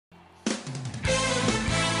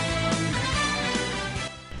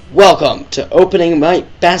Welcome to opening night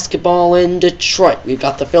basketball in Detroit. We've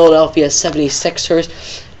got the Philadelphia 76ers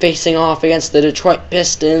facing off against the Detroit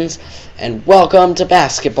Pistons. And welcome to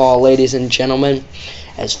basketball, ladies and gentlemen.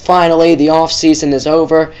 As finally the offseason is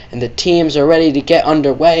over and the teams are ready to get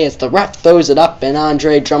underway as the ref throws it up and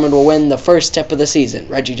Andre Drummond will win the first tip of the season.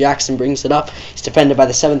 Reggie Jackson brings it up. He's defended by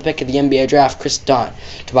the 7th pick of the NBA draft, Chris Dunn.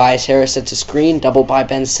 Tobias Harris sets a screen, doubled by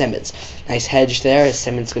Ben Simmons. Nice hedge there as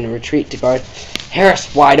Simmons going to retreat to guard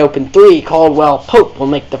Harris. Wide open three. Caldwell Pope will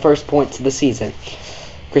make the first points of the season.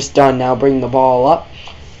 Chris Dunn now bringing the ball up.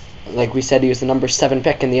 Like we said, he was the number 7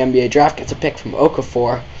 pick in the NBA draft. Gets a pick from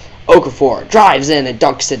Okafor. Okafor drives in and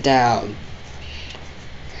dunks it down.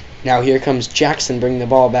 Now here comes Jackson bringing the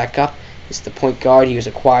ball back up. He's the point guard. He was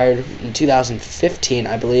acquired in 2015,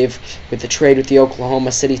 I believe, with the trade with the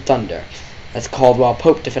Oklahoma City Thunder. That's Caldwell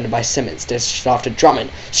Pope defended by Simmons. Dished off to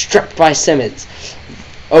Drummond. Stripped by Simmons.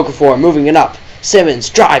 Okafor moving it up. Simmons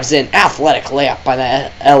drives in. Athletic layup by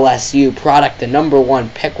the LSU product. The number 1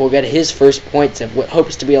 pick will get his first points of what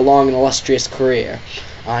hopes to be a long and illustrious career.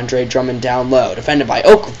 Andre Drummond down low, defended by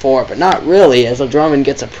Okafor, but not really, as Drummond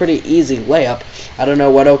gets a pretty easy layup. I don't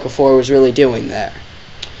know what Okafor was really doing there.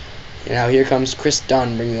 Now here comes Chris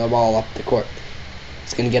Dunn bringing the ball up the court.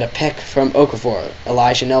 He's going to get a pick from Okafor.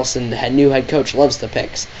 Elijah Nelson, the new head coach, loves the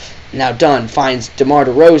picks. Now Dunn finds DeMar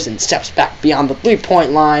DeRozan, steps back beyond the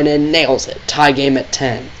three-point line and nails it. Tie game at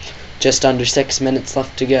 10. Just under 6 minutes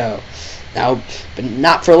left to go. Now, but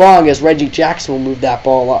not for long, as Reggie Jackson will move that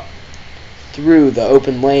ball up through the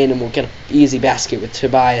open lane and will get an easy basket with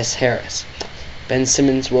Tobias Harris. Ben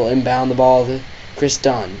Simmons will inbound the ball to Chris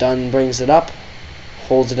Dunn. Dunn brings it up,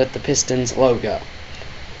 holds it at the Pistons logo.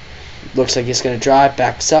 Looks like he's going to drive,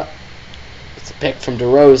 backs up. It's a pick from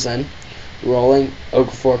DeRozan. Rolling,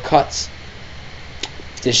 Okafor cuts,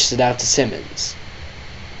 dishes it out to Simmons.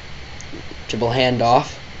 Dribble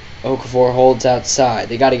handoff. Okafor holds outside.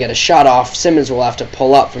 They got to get a shot off. Simmons will have to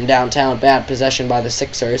pull up from downtown. Bad possession by the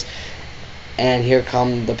Sixers. And here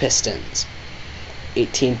come the Pistons.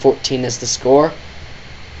 18-14 is the score,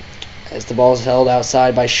 as the ball is held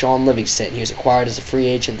outside by Sean Livingston. He was acquired as a free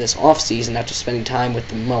agent this offseason after spending time with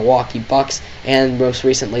the Milwaukee Bucks and most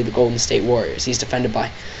recently the Golden State Warriors. He's defended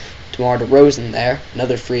by DeMar DeRozan there,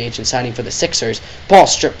 another free agent signing for the Sixers. Ball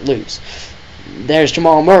stripped loose. There's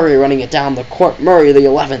Jamal Murray running it down the court. Murray, the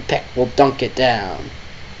 11th pick, will dunk it down.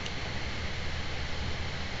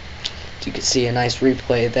 So you can see a nice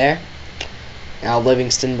replay there. Now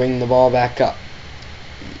Livingston bringing the ball back up.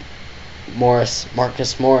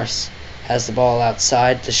 Marcus Morris has the ball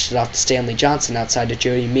outside. Dishes it off to Stanley Johnson, outside to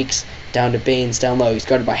Jody Meeks, down to Baines down low. He's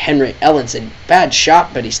guarded by Henry Ellenson. Bad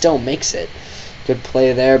shot, but he still makes it. Good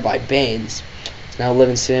play there by Baines. So now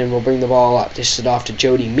Livingston will bring the ball up. Dishes it off to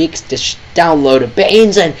Jody Meeks. Dish down low to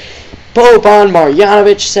Baines, and Boban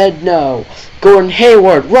Marjanovic said no. Gordon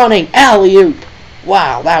Hayward running alley-oop.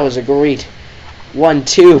 Wow, that was a great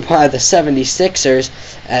 1-2 by the 76ers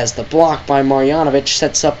as the block by Marjanovic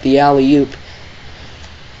sets up the alley-oop.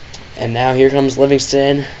 And now here comes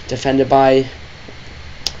Livingston, defended by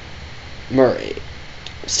Murray.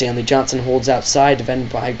 Stanley Johnson holds outside,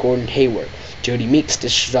 defended by Gordon Hayward. Jody Meeks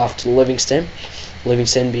dishes off to Livingston.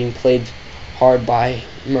 Livingston being played hard by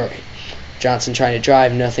Murray. Johnson trying to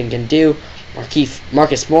drive, nothing can do.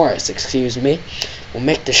 Marcus Morris, will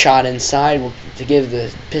make the shot inside to give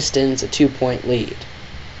the Pistons a 2-point lead.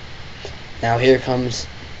 Now here comes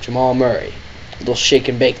Jamal Murray. A little shake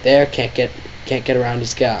and bake there. Can't get around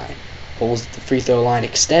his guy. Holds the free throw line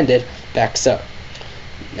extended. Backs up.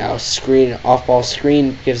 Now off-ball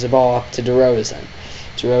screen, gives the ball up to DeRozan.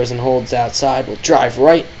 DeRozan holds outside. Will drive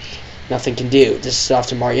right. Nothing can do. This is off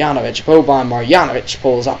to Marjanovic. Boban Marjanovic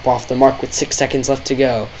pulls up off the mark with 6 seconds left to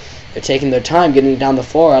go. They're taking their time getting down the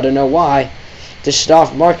floor. I don't know why. Dished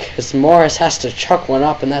off Marcus Morris has to chuck one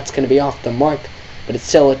up, and that's going to be off the mark. But it's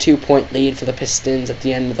still a 2-point lead for the Pistons at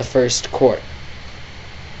the end of the first quarter.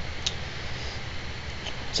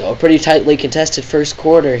 So a pretty tightly contested first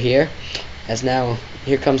quarter here. As now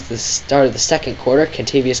here comes the start of the second quarter.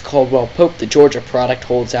 Kentavious Caldwell Pope, the Georgia product,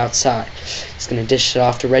 holds outside. He's going to dish it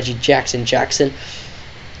off to Reggie Jackson. Jackson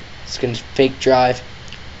is going to fake drive,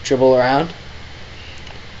 dribble around.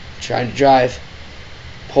 Trying to drive,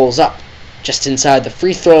 pulls up just inside the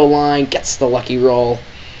free throw line, gets the lucky roll,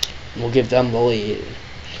 and will give them the lead.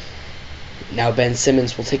 Now Ben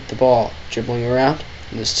Simmons will take the ball, dribbling around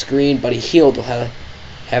in the screen. Buddy Hield will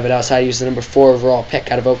have it outside. He was the number 4 overall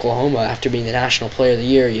pick out of Oklahoma after being the National Player of the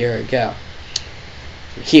Year a year ago.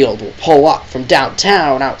 Hield will pull up from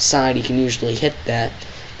downtown outside. He can usually hit that.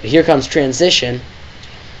 But here comes transition,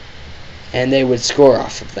 and they would score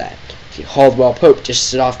off of that. Caldwell Pope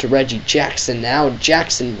dishes it off to Reggie Jackson. Now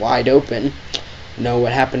Jackson wide open. Know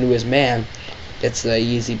what happened to his man. Gets the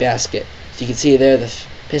easy basket. So you can see there the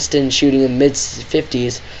Pistons shooting in the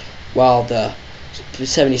mid-50s, while the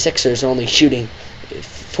 76ers are only shooting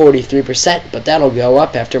 43%, but that'll go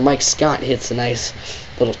up after Mike Scott hits a nice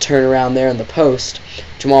little turnaround there in the post.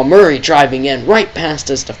 Jamal Murray driving in right past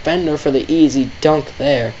his defender for the easy dunk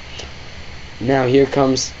there. Now here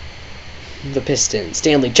comes the Pistons.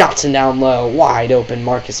 Stanley Johnson down low, wide open.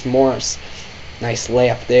 Marcus Morris, nice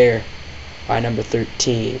layup there by number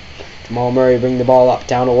 13. Jamal Murray bring the ball up,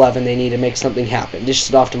 down 11. They need to make something happen. Dishes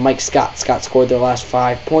it off to Mike Scott. Scott scored their last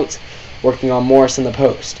 5 points, working on Morris in the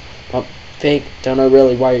post. Pump fake, don't know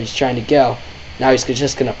really where he's trying to go. Now he's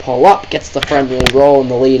just going to pull up, gets the friendly roll, and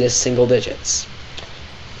the lead is single digits.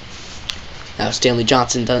 Now Stanley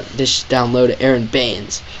Johnson dishes down low to Aaron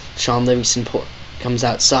Baines. Sean Livingston comes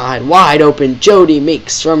outside, wide open. Jody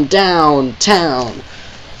Meeks from downtown.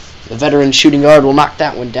 The veteran shooting guard will knock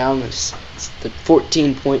that one down. It's the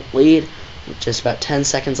 14-point lead with just about 10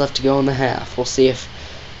 seconds left to go in the half. We'll see if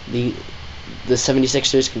the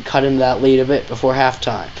 76ers can cut into that lead a bit before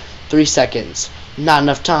halftime. 3 seconds. Not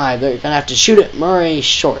enough time. They're going to have to shoot it. Murray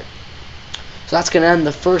short. So that's going to end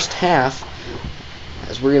the first half,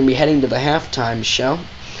 as we're going to be heading to the halftime show.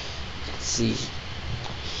 Let's see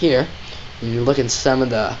here. You look at some of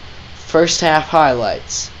the first half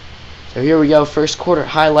highlights. So here we go. First quarter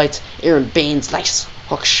highlights. Aaron Baines, nice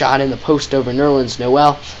hook shot in the post over Nerlens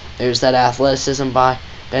Noel. There's that athleticism by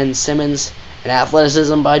Ben Simmons and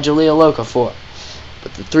athleticism by Jahlil Okafor.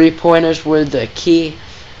 But the three-pointers were the key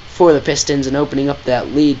for the Pistons in opening up that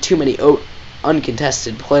lead. Too many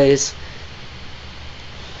uncontested plays.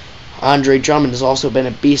 Andre Drummond has also been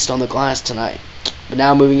a beast on the glass tonight. But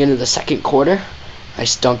now moving into the second quarter,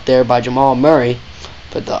 nice dunk there by Jamal Murray.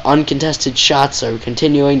 But the uncontested shots are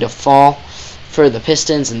continuing to fall for the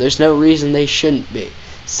Pistons, and there's no reason they shouldn't be.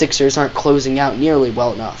 Sixers aren't closing out nearly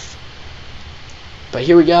well enough. But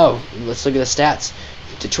here we go. Let's look at the stats.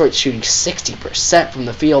 Detroit's shooting 60% from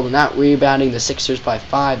the field and not rebounding the Sixers by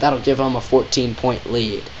 5. That'll give them a 14-point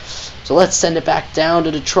lead. So let's send it back down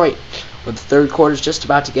to Detroit, where the third quarter's just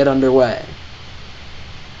about to get underway.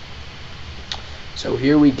 So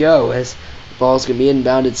here we go, as the ball's going to be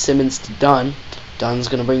inbounded. Simmons to Dunn. Dunn's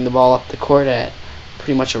going to bring the ball up the court at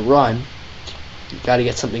pretty much a run. You've got to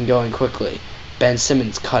get something going quickly. Ben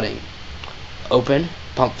Simmons cutting. Open.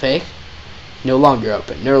 Pump fake. No longer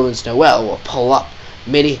open. Nerlens Noel will pull up.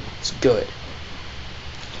 Midi. It's good.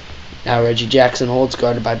 Now Reggie Jackson holds,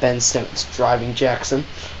 guarded by Ben Simmons. Driving Jackson.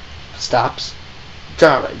 Stops.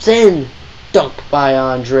 Drives in. Dunk by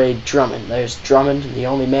Andre Drummond. There's Drummond, the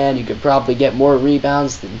only man who could probably get more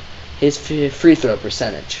rebounds than his free throw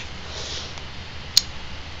percentage.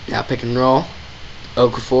 Now pick and roll.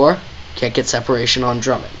 Okafor can't get separation on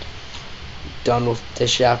Drummond. Dunn will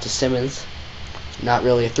dish it out to Simmons. Not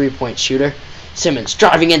really a three-point shooter. Simmons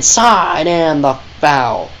driving inside, and the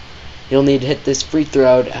foul. He'll need to hit this free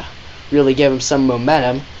throw to really give him some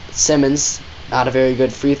momentum. But Simmons, not a very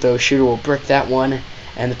good free throw shooter, will brick that one,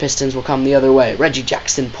 and the Pistons will come the other way. Reggie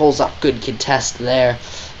Jackson pulls up. Good contest there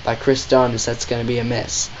by Chris Dunn, so that's going to be a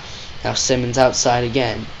miss. Now Simmons outside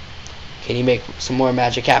again. Can he make some more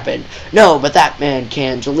magic happen? No, but that man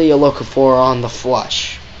can. Jahlil Okafor on the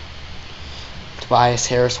flush. Tobias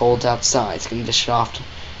Harris holds outside. He's going to dish it off to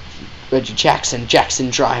Reggie Jackson.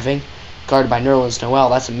 Jackson driving. Guarded by Nerlens Noel.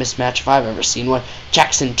 That's a mismatch if I've ever seen one.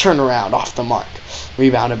 Jackson turnaround off the mark.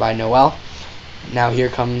 Rebounded by Noel. Now here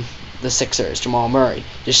come the Sixers. Jamal Murray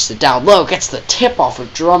dishes it down low. Gets the tip off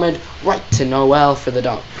of Drummond. Right to Noel for the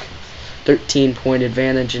dunk. 13-point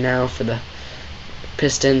advantage now for the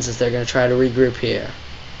Pistons as they're going to try to regroup here.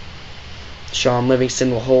 Sean Livingston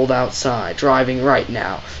will hold outside. Driving right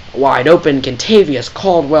now. Wide open. Kentavious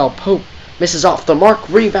Caldwell Pope misses off the mark.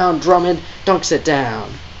 Rebound Drummond. Dunks it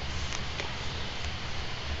down.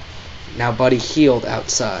 Now Buddy Hield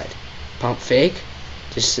outside. Pump fake.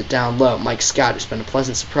 Just sit down low. Mike Scott, who's been a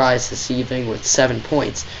pleasant surprise this evening with 7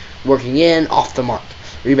 points. Working in. Off the mark.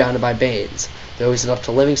 Rebounded by Baines. Throws it up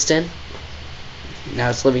to Livingston.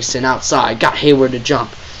 Now it's Livingston outside. Got Hayward to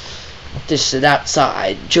jump. Dishes it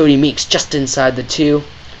outside. Jody Meeks just inside the 2.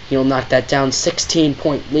 He'll knock that down.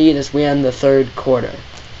 16-point lead as we end the third quarter.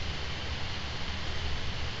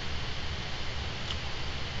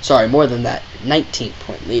 Sorry, more than that.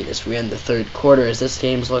 19-point lead as we end the third quarter, as this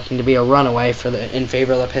game's looking to be a runaway in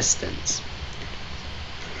favor of the Pistons.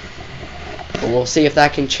 But we'll see if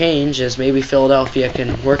that can change, as maybe Philadelphia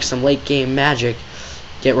can work some late game magic.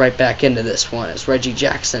 Get right back into this one as Reggie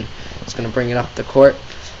Jackson is going to bring it up the court.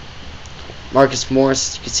 Marcus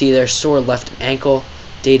Morris, you can see there, sore left ankle.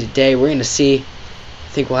 day to day. We're going to see. I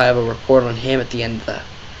think we'll have a report on him at the end of the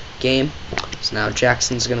game. So now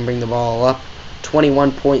Jackson's going to bring the ball up.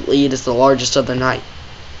 21-point lead is the largest of the night.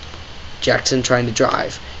 Jackson trying to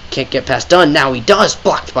drive. Can't get past Dunn. Now he does.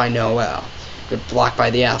 Blocked by Noel. Good block by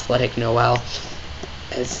the athletic Noel.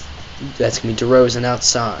 That's going to be DeRozan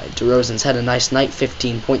outside. DeRozan's had a nice night.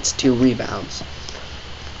 15 points, 2 rebounds.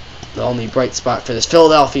 The only bright spot for this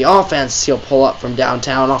Philadelphia offense. He'll pull up from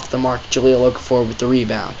downtown off the mark. Jahlil Okafor with the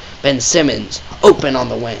rebound. Ben Simmons open on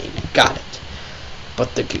the wing. Got it.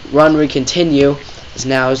 But the run we continue is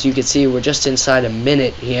now, as you can see, we're just inside a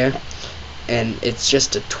minute here. And it's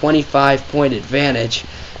just a 25-point advantage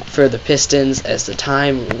for the Pistons as the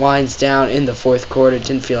time winds down in the fourth quarter.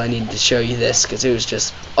 Didn't feel I needed to show you this because it was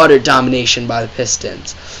just utter domination by the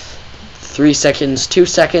Pistons. 3 seconds, 2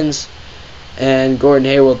 seconds, and Gordon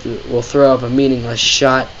Hayward will throw up a meaningless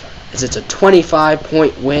shot as it's a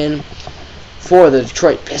 25-point win for the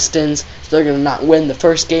Detroit Pistons. So they're going to not win the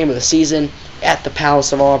first game of the season at the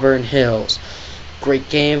Palace of Auburn Hills. Great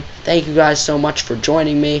game. Thank you guys so much for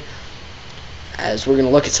joining me as we're going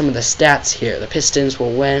to look at some of the stats here. The Pistons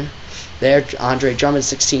will win there. Andre Drummond,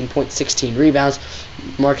 16 points, 16 rebounds.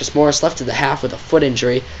 Marcus Morris left at the half with a foot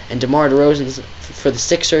injury. And DeMar DeRozan for the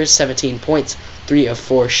Sixers, 17 points, 3 of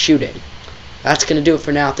 4 shooting. That's going to do it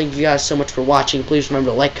for now. Thank you guys so much for watching. Please remember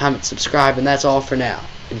to like, comment, subscribe, and that's all for now.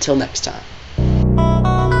 Until next time.